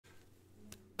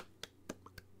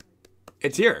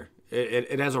It's here.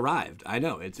 It has arrived. I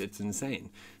know. It's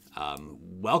insane.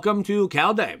 Welcome to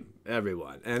Kaldheim,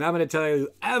 everyone. And I'm going to tell you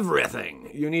everything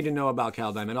you need to know about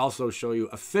Kaldheim and also show you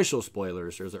official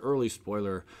spoilers. There's an early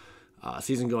spoiler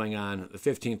season going on the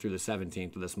 15th through the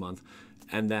 17th of this month.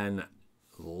 And then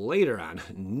later on,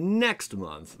 next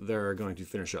month, they're going to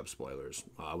finish up spoilers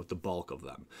with the bulk of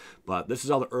them. But this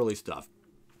is all the early stuff.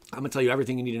 I'm going to tell you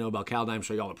everything you need to know about Kaldheim,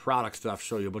 show you all the product stuff,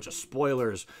 show you a bunch of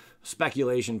spoilers,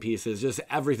 speculation pieces, just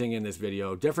everything in this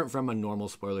video, different from a normal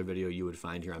spoiler video you would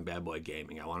find here on Bad Boy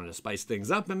Gaming. I wanted to spice things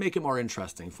up and make it more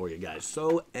interesting for you guys,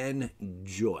 so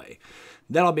enjoy.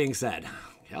 That all being said,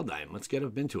 Kaldheim, let's get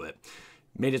up into it.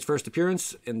 Made its first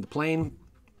appearance in the plane,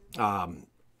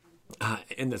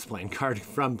 in this plane card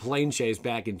from Plane Chase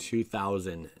back in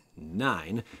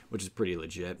 2009, which is pretty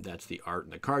legit. That's the art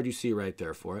and the card you see right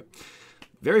there for it.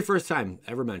 Very first time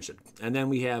ever mentioned. And then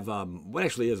we have what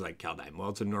actually is like Kaldheim. Well,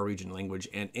 it's a Norwegian language,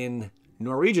 and in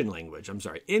Norwegian language,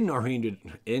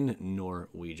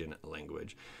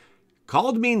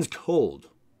 Kald means cold,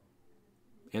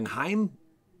 and Heim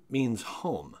means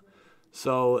home.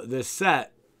 So this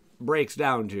set breaks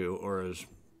down to, or is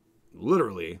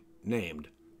literally named,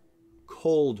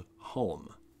 Cold Home.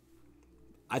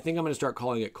 I think I'm going to start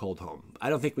calling it Cold Home.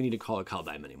 I don't think we need to call it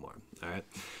Kaldheim anymore. All right.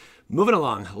 Moving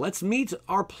along, let's meet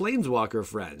our Planeswalker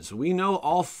friends. We know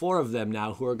all four of them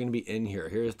now who are going to be in here.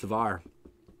 Here's Tavar.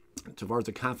 Tavar's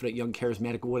a confident, young,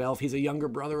 charismatic wood elf. He's a younger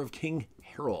brother of King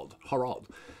Harald,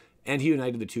 and he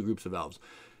united the two groups of elves.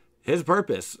 His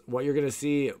purpose, what you're going to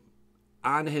see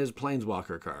on his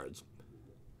Planeswalker cards,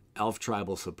 elf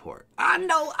tribal support. I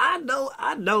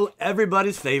know,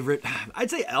 everybody's favorite. I'd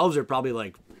say elves are probably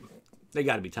like, they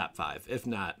got to be top 5, if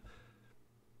not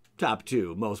top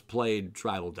 2 most played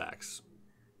tribal decks.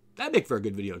 That'd make for a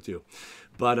good video too.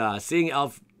 But seeing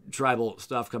elf tribal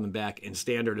stuff coming back in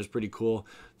standard is pretty cool.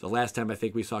 The last time I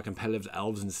think we saw competitive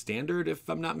elves in standard, if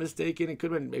I'm not mistaken, it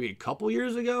could have been maybe a couple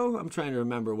years ago. I'm trying to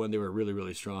remember when they were really,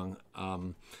 really strong.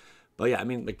 But yeah, I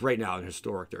mean, like right now in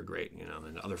historic, they're great, you know,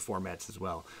 and other formats as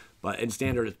well. But in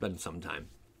standard, it's been some time.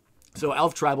 So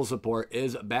elf tribal support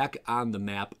is back on the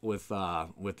map with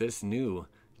this new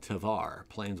Tavar,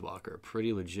 Planeswalker.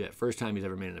 Pretty legit. First time he's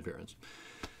ever made an appearance.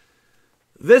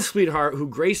 This sweetheart who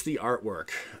graced the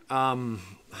artwork.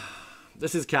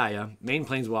 This is Kaya, main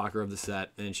Planeswalker of the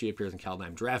set, and she appears in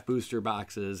Kaldheim draft booster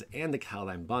boxes and the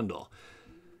Kaldheim bundle.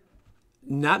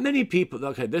 Not many people.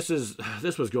 Okay, this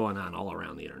was going on all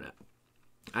around the internet.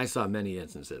 I saw many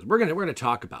instances. We're gonna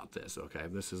talk about this. Okay,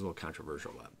 this is a little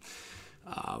controversial,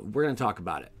 but we're gonna talk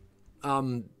about it.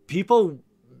 People.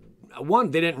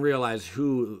 One, they didn't realize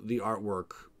who the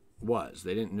artwork was.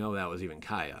 They didn't know that was even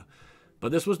Kaya.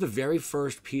 But this was the very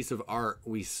first piece of art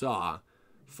we saw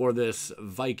for this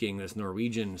Viking, this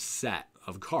Norwegian set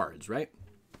of cards, right?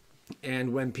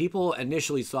 And when people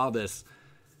initially saw this,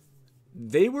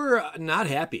 they were not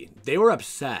happy. They were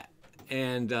upset.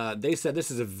 And they said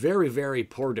this is a very, very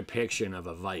poor depiction of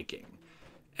a Viking.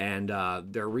 And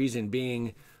their reason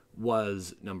being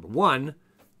was, number one,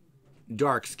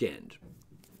 dark-skinned.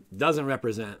 Doesn't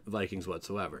represent Vikings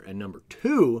whatsoever. And number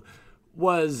 2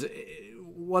 was,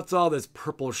 what's all this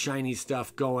purple shiny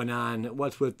stuff going on?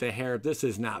 What's with the hair? This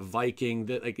is not Viking.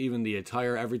 Like even the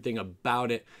attire, everything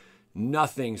about it,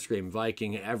 nothing screamed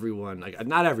Viking. Everyone, like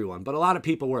not everyone, but a lot of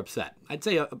people were upset. I'd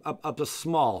say a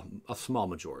small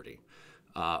majority,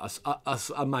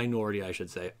 a minority, I should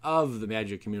say, of the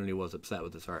Magic community was upset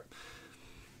with this art.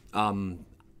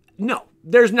 No,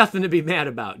 there's nothing to be mad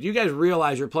about. Do you guys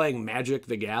realize you're playing Magic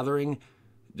the Gathering?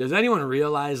 Does anyone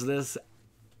realize this?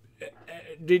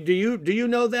 Do you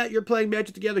know that you're playing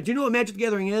Magic the Gathering? Do you know what Magic the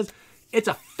Gathering is? It's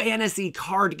a fantasy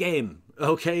card game,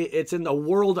 okay? It's in the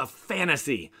world of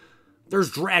fantasy. There's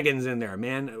dragons in there,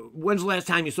 man. When's the last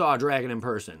time you saw a dragon in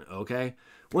person, okay?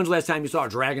 When's the last time you saw a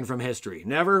dragon from history?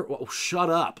 Never? Well,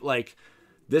 shut up. Like,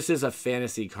 this is a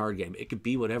fantasy card game. It could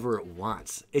be whatever it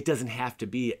wants. It doesn't have to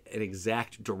be an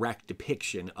exact, direct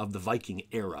depiction of the Viking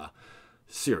era.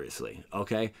 Seriously,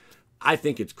 okay? I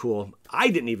think it's cool. I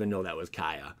didn't even know that was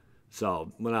Kaya.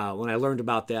 So when I learned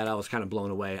about that, I was kind of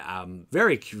blown away. I'm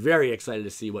very, very excited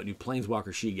to see what new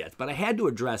Planeswalker she gets. But I had to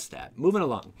address that. Moving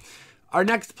along. Our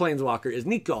next Planeswalker is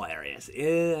Nico Arias.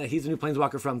 He's a new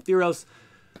Planeswalker from Theros.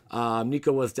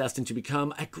 Nico was destined to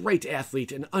become a great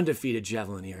athlete, an undefeated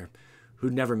javelineer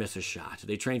who'd never miss a shot.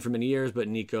 They trained for many years, but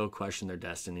Nico questioned their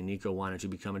destiny. Nico wanted to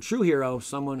become a true hero,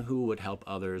 someone who would help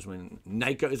others when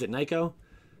is it Nico?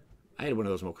 I had one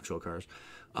of those remote control cars.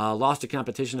 Lost a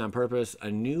competition on purpose. A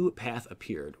new path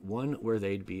appeared, one where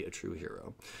they'd be a true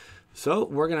hero. So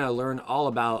we're gonna learn all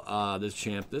about this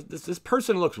champ. This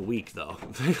person looks weak though.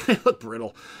 They look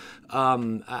brittle.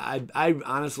 I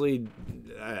honestly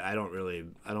I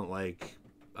don't like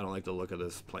the look of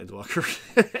this planeswalker.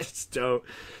 I just don't.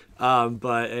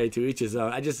 But hey, to each his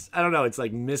own. I don't know. It's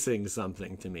like missing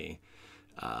something to me.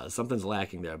 Something's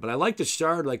lacking there. But I like the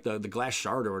shard, like the glass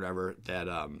shard or whatever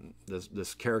that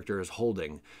this character is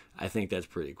holding. I think that's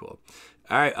pretty cool.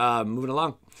 All right, moving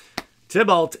along.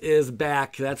 Tybalt is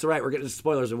back. That's right. We're getting to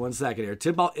spoilers in 1 second here.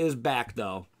 Tybalt is back,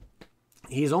 though.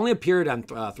 He's only appeared on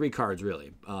 3 cards,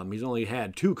 really. He's only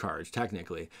had 2 cards,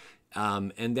 technically.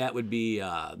 And that would be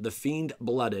the Fiend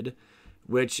Blooded,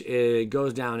 which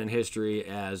goes down in history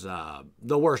as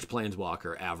the worst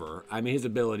planeswalker ever. I mean, his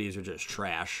abilities are just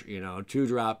trash.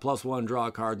 2-drop, +1, draw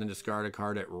a card, then discard a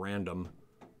card at random.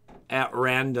 At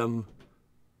random.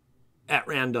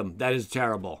 That is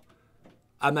terrible.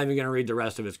 I'm not even going to read the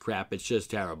rest of his crap. It's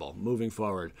just terrible. Moving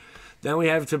forward. Then we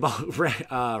have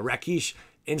Rakish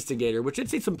Instigator, which did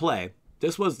see some play.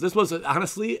 This was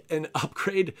honestly an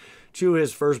upgrade to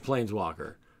his first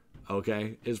Planeswalker.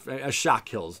 Okay? A shock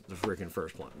kills the freaking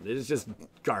first one. It is just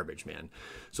garbage, man.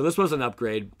 So this was an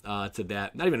upgrade to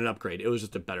that. Not even an upgrade. It was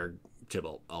just a better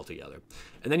Tybalt altogether.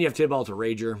 And then you have Tybalt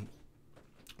Rager.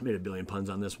 Made a billion puns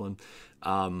on this one,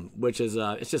 which is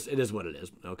it is what it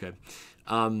is. Okay,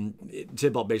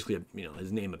 Tybalt basically,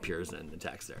 his name appears in the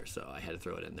text there, so I had to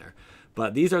throw it in there.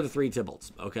 But these are the 3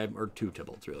 Tybalts, okay, or 2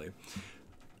 Tybalts really.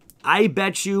 I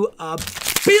bet you a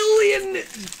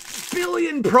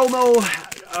billion promo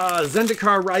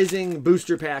Zendikar Rising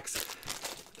booster packs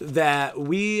that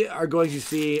we are going to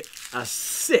see a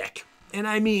sick, and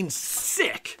I mean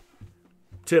sick,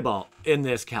 Tybalt in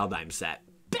this Kaldheim set.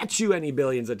 Bet you any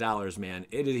billions of dollars, man.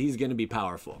 He's going to be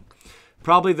powerful.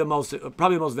 Probably the most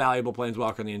valuable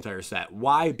planeswalker in the entire set.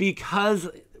 Why? Because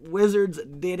Wizards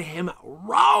did him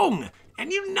wrong.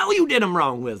 And you did him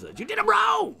wrong, Wizards. You did him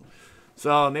wrong.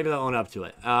 So maybe they'll own up to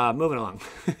it. Moving along.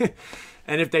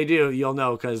 And if they do, you'll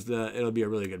know because it'll be a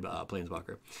really good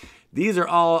planeswalker. These are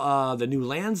all the new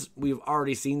lands. We've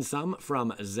already seen some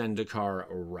from Zendikar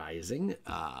Rising.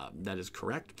 That is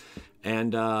correct.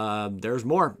 And there's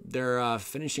more. They're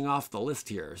finishing off the list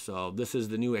here. So this is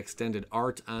the new extended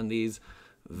art on these.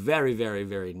 Very, very,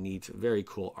 very neat. Very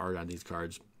cool art on these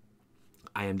cards.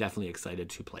 I am definitely excited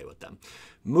to play with them.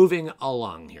 Moving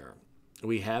along here.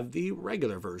 We have the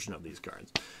regular version of these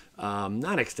cards.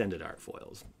 Not extended art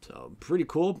foils. So pretty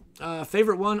cool.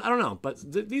 Favorite one? I don't know. But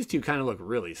these two kind of look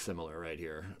really similar right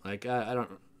here. Like, I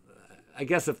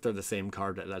guess if they're the same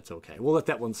card, that's okay. We'll let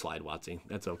that one slide, Watsy.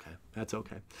 That's okay. That's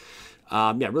okay.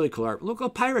 Yeah, really cool art. Look, a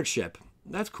pirate ship.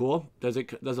 That's cool. Does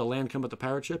a land come with the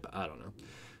pirate ship? I don't know.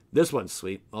 This one's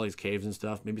sweet. All these caves and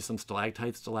stuff. Maybe some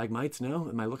stalactites, stalagmites. No?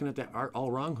 Am I looking at that art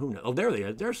all wrong? Who knows? Oh, there they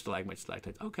are. There's stalagmites,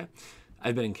 stalactites. Okay.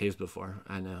 I've been in caves before.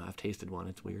 I know. I've tasted one.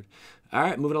 It's weird. All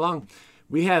right, moving along.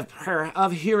 We have Prayer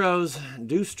of Heroes,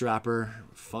 Deuce Dropper,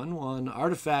 fun one,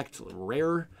 artifact,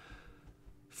 rare,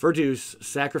 for Deuce,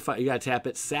 sacrifice, you gotta tap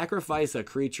it, sacrifice a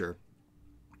creature.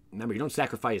 Remember, you don't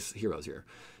sacrifice heroes here.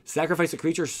 Sacrifice a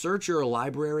creature, search your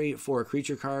library for a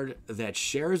creature card that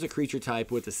shares a creature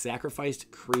type with the sacrificed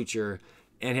creature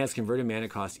and has converted mana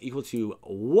cost equal to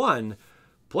 1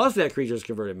 plus that creature's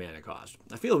converted mana cost.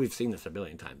 I feel we've seen this a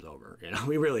billion times over.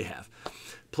 We really have.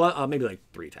 Plus, maybe like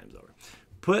 3 times over.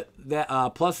 Put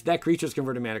that plus that creature's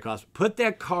converted mana cost. Put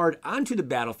that card onto the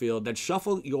battlefield. Then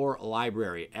shuffle your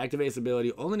library. Activate its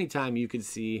ability only anytime you could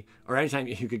see, or anytime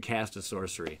you could cast a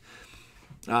sorcery.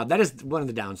 That is one of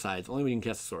the downsides. Only when you can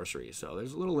cast a sorcery. So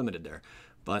there's a little limited there.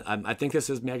 But I think this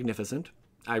is magnificent.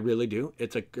 I really do.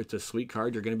 It's a sweet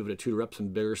card. You're going to be able to tutor up some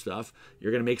bigger stuff.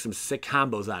 You're going to make some sick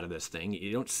combos out of this thing.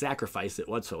 You don't sacrifice it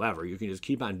whatsoever. You can just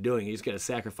keep on doing it. You just got to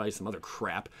sacrifice some other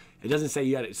crap. It doesn't say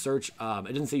you got to search. It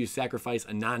doesn't say you sacrifice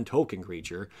a non-token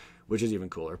creature, which is even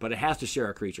cooler. But it has to share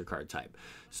a creature card type.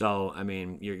 So, I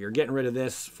mean, you're getting rid of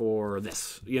this for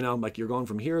this. Like you're going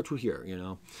from here to here,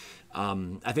 I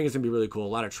think it's going to be really cool. A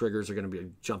lot of triggers are going to be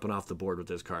jumping off the board with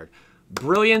this card.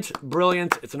 Brilliant,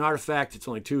 brilliant. It's an artifact. It's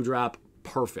only 2-drop.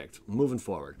 Perfect. Moving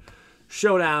forward.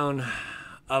 Showdown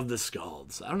of the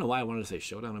Skalds. I don't know why I wanted to say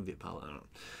Showdown of the Apollo. I don't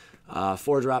know.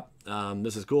 4-drop.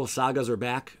 This is cool. Sagas are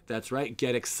back. That's right.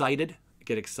 Get excited.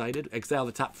 Get excited. Exile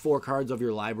the top 4 cards of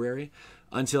your library.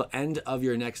 Until end of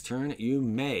your next turn, you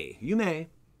may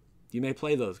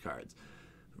play those cards.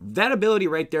 That ability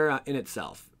right there in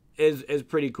itself is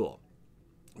pretty cool.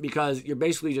 Because you're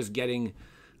basically just getting...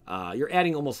 you're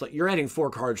adding 4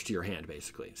 cards to your hand,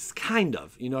 basically. It's kind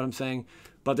of, you know what I'm saying?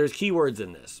 But there's keywords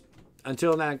in this.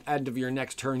 Until the end of your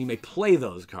next turn, you may play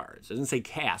those cards. It doesn't say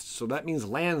cast, so that means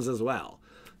lands as well.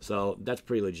 So that's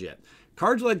pretty legit.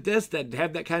 Cards like this that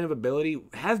have that kind of ability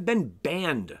have been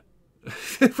banned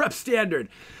from Standard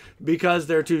because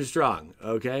they're too strong,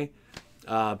 okay?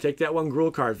 Take that one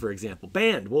Gruul card, for example.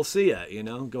 Banned. We'll see ya, you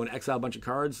know? Go and exile a bunch of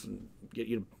cards, get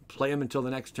you to play them until the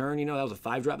next turn. You know, that was a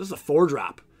 5-drop. This is a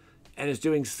 4-drop. And it's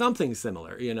doing something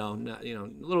similar, you know? Not, you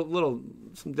know,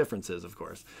 some differences, of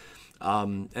course.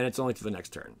 And it's only to the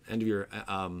next turn,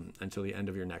 until the end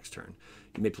of your next turn.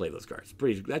 You may play those cards.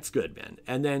 That's good, man.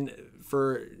 And then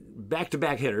for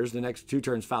back-to-back hitters, the next 2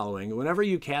 turns following, whenever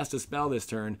you cast a spell this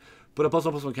turn, put a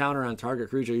 +1/+1 counter on target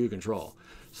creature you control.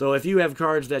 So if you have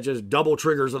cards that just double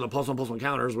triggers on the +1/+1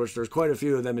 counters, which there's quite a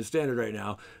few of them in Standard right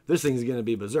now, this thing's going to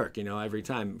be berserk, you know, every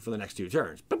time for the next 2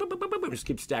 turns. Just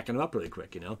keep stacking them up really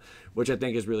quick, you know, which I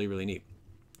think is really, really neat.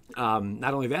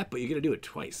 Not only that, but you're going to do it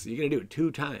twice. You're going to do it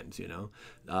 2 times, you know.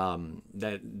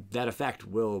 That effect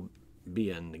will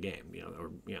be in the game, you know,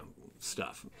 or, you know,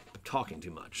 stuff. I'm talking too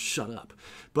much. Shut up.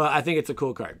 But I think it's a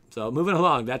cool card. So moving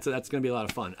along, that's going to be a lot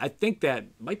of fun. I think that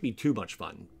might be too much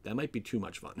fun. That might be too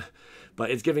much fun. But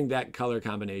it's giving that color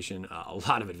combination a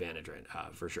lot of advantage, right,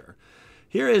 for sure.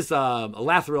 Here is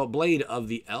Lathril, Blade of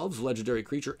the Elves, legendary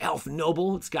creature, Elf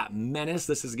Noble. It's got Menace.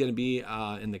 This is going to be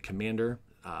in the Commander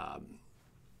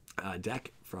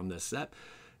deck from this set.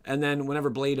 And then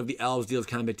whenever Blade of the Elves deals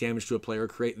combat damage to a player,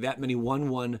 create that many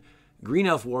 1/1 Green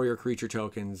Elf Warrior creature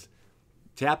tokens.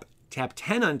 Tap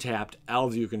 10 untapped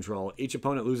elves you control. Each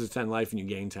opponent loses 10 life and you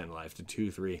gain 10 life to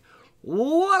 2/3.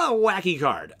 What a wacky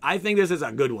card. I think this is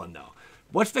a good one though.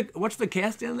 What's the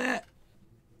cast in that?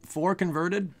 4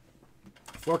 converted?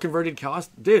 4 converted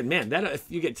cost? Dude, man, that if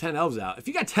you get 10 elves out. If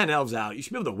you got 10 elves out, you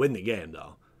should be able to win the game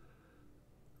though.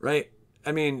 Right?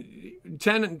 I mean,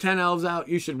 10 elves out,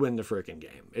 you should win the freaking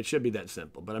game. It should be that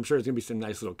simple. But I'm sure there's going to be some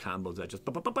nice little combos that just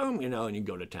boom, you know, and you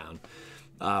go to town.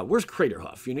 Where's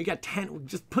Craterhoof? You know, you got 10.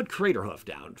 Just put Craterhoof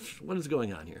down. What is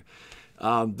going on here?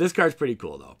 This card's pretty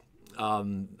cool, though.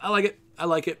 I like it. I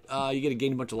like it. You get to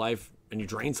gain a bunch of life, and you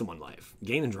drain someone life.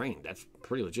 Gain and drain. That's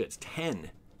pretty legit. It's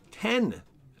 10. 10.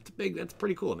 That's big. That's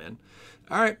pretty cool, man.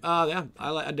 All right. Yeah,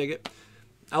 I dig it.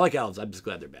 I like elves. I'm just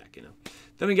glad they're back, you know.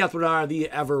 Then we got what are the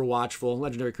Ever Watchful,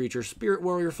 legendary creature, Spirit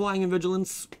Warrior, Flying and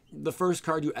Vigilance. The first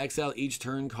card you exile each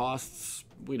turn costs,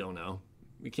 we don't know.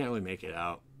 We can't really make it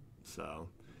out. So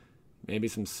maybe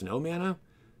some snow mana?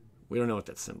 We don't know what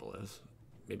that symbol is.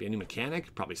 Maybe a new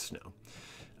mechanic? Probably snow.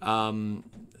 Time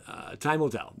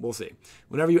will tell. We'll see.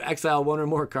 Whenever you exile 1 or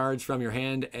more cards from your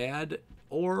hand, add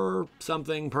or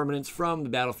something permanents from the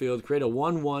battlefield, create a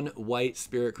 1/1 white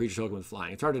spirit creature token with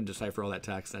flying. It's hard to decipher all that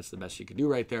text. That's the best you could do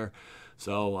right there.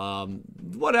 So,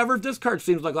 whatever. This card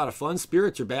seems like a lot of fun.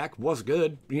 Spirits are back. What's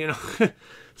good? You know,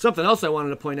 something else I wanted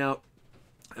to point out.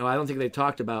 I don't think they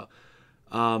talked about,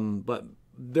 but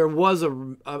there was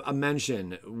a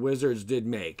mention Wizards did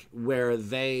make where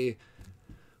they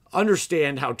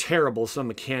understand how terrible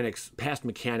some past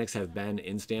mechanics have been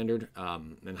in Standard,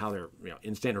 and how they're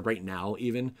in Standard right now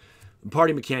even.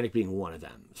 Party mechanic being one of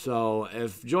them. So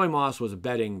if Joy Moss was a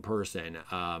betting person,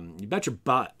 you bet your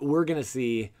butt we're gonna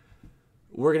see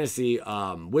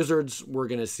wizards, we're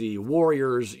gonna see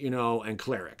warriors, and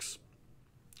clerics.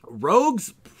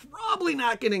 Rogues probably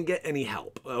not going to get any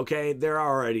help, okay? They're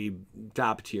already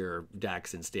top tier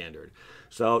decks in Standard.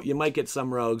 So you might get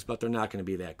some rogues, but they're not going to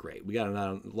be that great. We got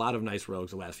a lot of nice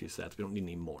rogues the last few sets. We don't need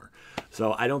any more.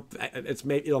 So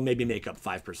it'll maybe make up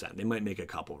 5%. They might make a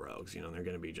couple rogues, they're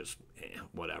going to be just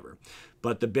whatever.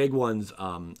 But the big ones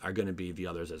are going to be the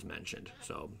others as mentioned.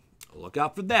 So look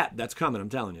out for that. That's coming, I'm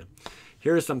telling you.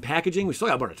 Here's some packaging. We still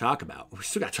got more to talk about. We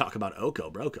still got to talk about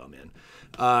Oko Broko, man.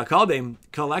 Kaldheim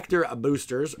collector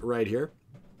boosters right here.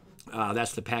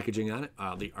 That's the packaging on it.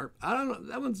 The art, I don't know.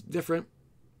 That one's different.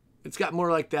 It's got more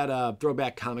like that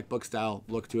throwback comic book style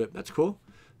look to it. That's cool.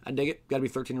 I dig it. Got to be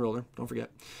 13 or older. Don't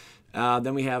forget.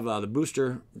 Then we have the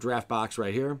booster draft box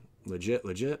right here.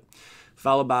 Legit.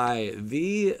 Followed by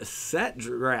the set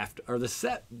draft, or the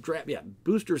set draft. Yeah,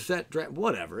 booster set draft.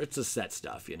 Whatever. It's the set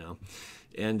stuff,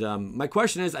 And my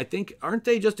question is, I think, aren't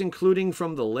they just including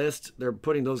from the list? They're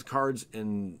putting those cards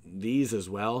in these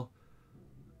as well,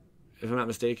 if I'm not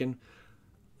mistaken.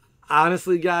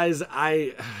 Honestly, guys,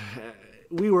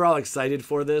 we were all excited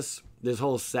for this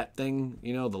whole set thing,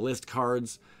 the list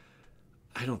cards.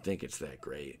 I don't think it's that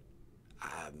great.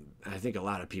 I think a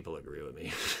lot of people agree with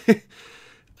me.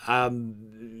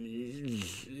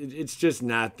 It's just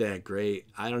not that great.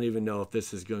 I don't even know if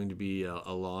this is going to be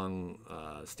a long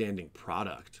standing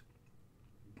product.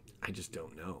 I just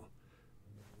don't know.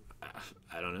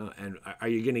 I don't know. And are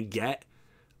you going to get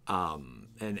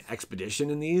an expedition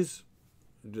in these?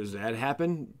 Does that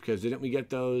happen? Because didn't we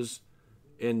get those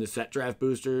in the set draft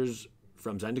boosters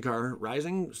from Zendikar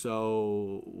Rising.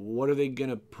 So what are they going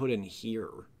to put in here?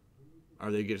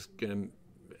 Are they just going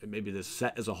to, maybe this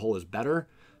set as a whole is better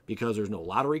because there's no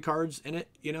lottery cards in it,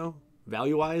 you know,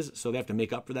 value-wise. So they have to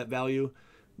make up for that value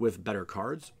with better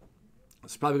cards.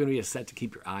 It's probably going to be a set to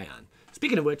keep your eye on.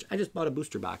 Speaking of which, I just bought a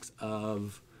booster box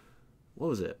of, what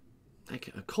was it?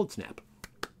 A Cold Snap.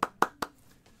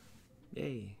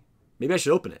 Yay. Maybe I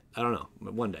should open it. I don't know.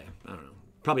 One day. I don't know.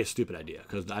 Probably a stupid idea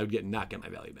because I would not get my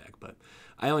value back. But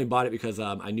I only bought it because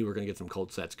I knew we were going to get some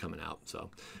cold sets coming out. So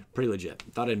pretty legit.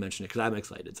 Thought I'd mention it because I'm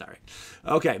excited. Sorry.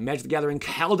 Okay. Magic the Gathering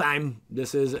Kaldheim.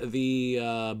 This is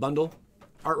the bundle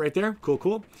art right there. Cool,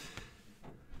 cool.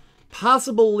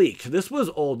 Possible leak. This was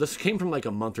old. This came from like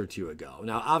a month or two ago.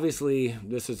 Now, obviously,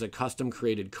 this is a custom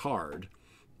created card.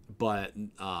 But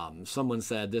someone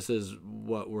said this is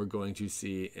what we're going to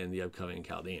see in the upcoming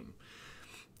Kaldheim.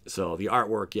 So the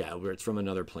artwork, yeah, it's from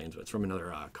another Planeswalker. It's from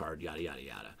another card, yada, yada,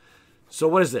 yada. So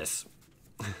what is this?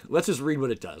 Let's just read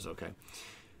what it does, okay?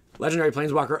 Legendary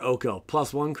Planeswalker Oko.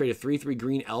 +1, create a 3/3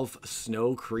 green elf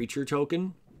snow creature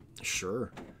token.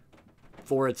 Sure.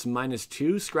 For its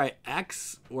 -2, scry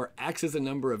X, where X is the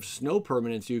number of snow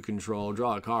permanents you control.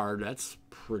 Draw a card. That's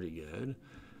pretty good.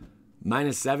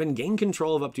 -7, gain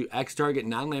control of up to X target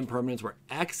non-land permanents where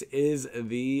X is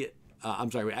the,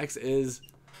 where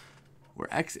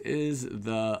X is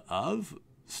the of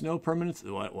snow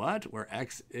permanents. What? Where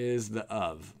X is the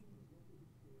of.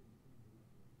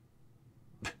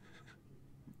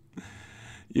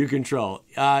 You control.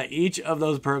 Each of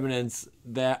those permanents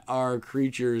that are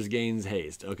creatures gains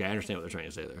haste. Okay, I understand what they're trying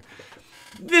to say there.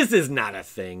 This is not a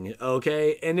thing,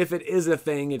 okay? And if it is a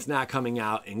thing, it's not coming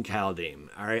out in Kaldheim.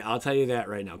 All right, I'll tell you that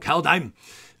right now. Kaldheim!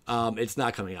 It's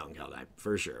not coming out in Kaldheim,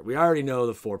 for sure. We already know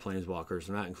the 4 Planeswalkers.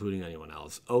 We're not including anyone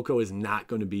else. Oko is not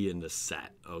going to be in the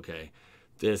set, okay?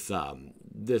 This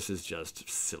is just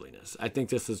silliness. I think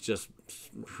this is just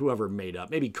whoever made up.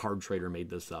 Maybe Card Trader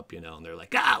made this up, you know, and they're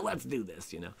like, let's do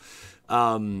this, you know,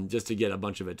 just to get a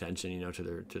bunch of attention, you know, to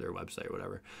their website or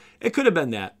whatever. It could have been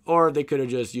that, or they could have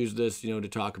just used this, you know, to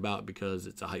talk about because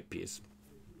it's a hype piece.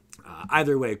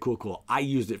 Either way, cool. I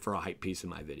used it for a hype piece in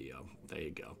my video. There you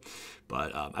go.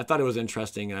 But I thought it was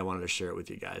interesting, and I wanted to share it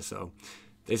with you guys. So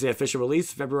they say official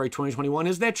release February 2021.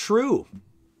 Is that true?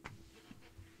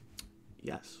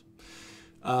 Yes.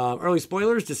 Early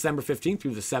spoilers, December 15th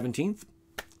through the 17th.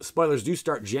 Spoilers do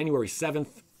start January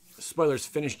 7th. Spoilers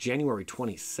finish January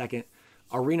 22nd.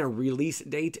 Arena release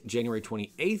date, January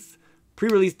 28th.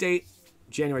 Pre-release date,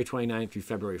 January 29th through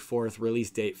February 4th.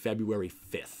 Release date, February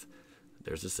 5th.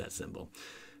 There's the set symbol.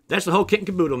 That's the whole kit and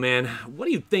caboodle, man. What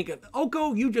do you think?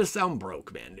 Oko, you just sound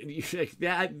broke, man.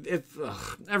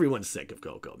 Everyone's sick of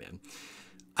Oko, man.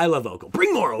 I love Oko.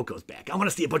 Bring more Okos back. I want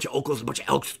to see a bunch of Okos, a bunch of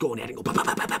elks going at it and go.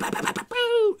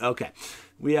 Okay,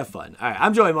 we have fun. All right,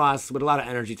 I'm Joey Moss with a lot of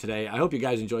energy today. I hope you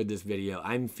guys enjoyed this video.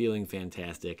 I'm feeling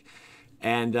fantastic.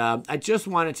 And I just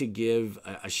wanted to give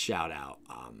a shout out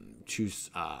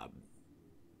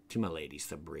to my lady,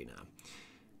 Sabrina.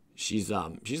 She's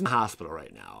in the hospital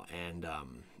right now. And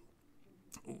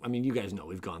I mean, you guys know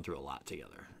we've gone through a lot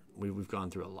together. We've gone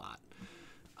through a lot.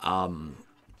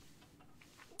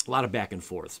 A lot of back and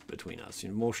forths between us,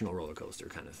 emotional roller coaster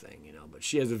kind of thing, you know. But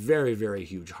she has a very, very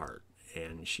huge heart,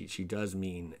 and she does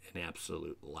mean an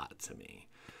absolute lot to me.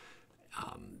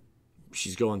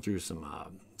 She's going through some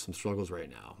struggles right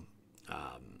now.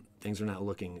 Things are not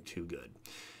looking too good.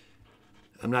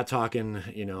 I'm not talking,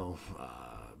 you know,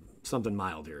 something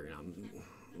mild here. You know,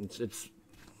 it's.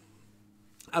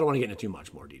 I don't want to get into too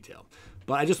much more detail,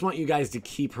 but I just want you guys to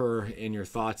keep her in your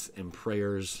thoughts and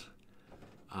prayers.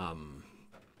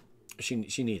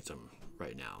 She needs them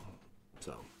right now,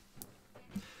 so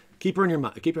keep her in your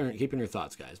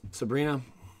thoughts, guys. Sabrina,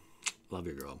 love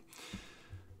your girl.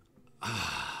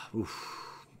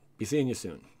 Be seeing you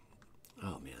soon.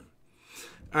 Oh man.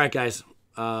 All right, guys.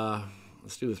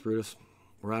 Let's do this, Brutus.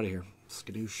 We're out of here.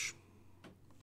 Skadoosh.